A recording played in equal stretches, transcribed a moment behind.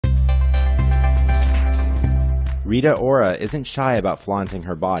Rita Ora isn't shy about flaunting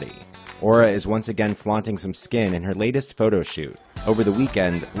her body. Ora is once again flaunting some skin in her latest photo shoot. Over the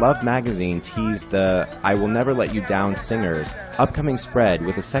weekend, Love magazine teased the I Will Never Let You Down singer's upcoming spread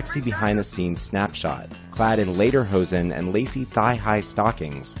with a sexy behind-the-scenes snapshot. Clad in lederhosen and lacy thigh-high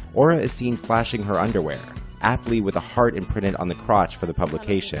stockings, Ora is seen flashing her underwear, aptly with a heart imprinted on the crotch for the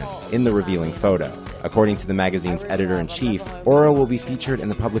publication, in the revealing photo. According to the magazine's editor-in-chief, Ora will be featured in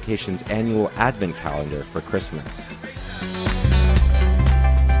the publication's annual advent calendar for Christmas.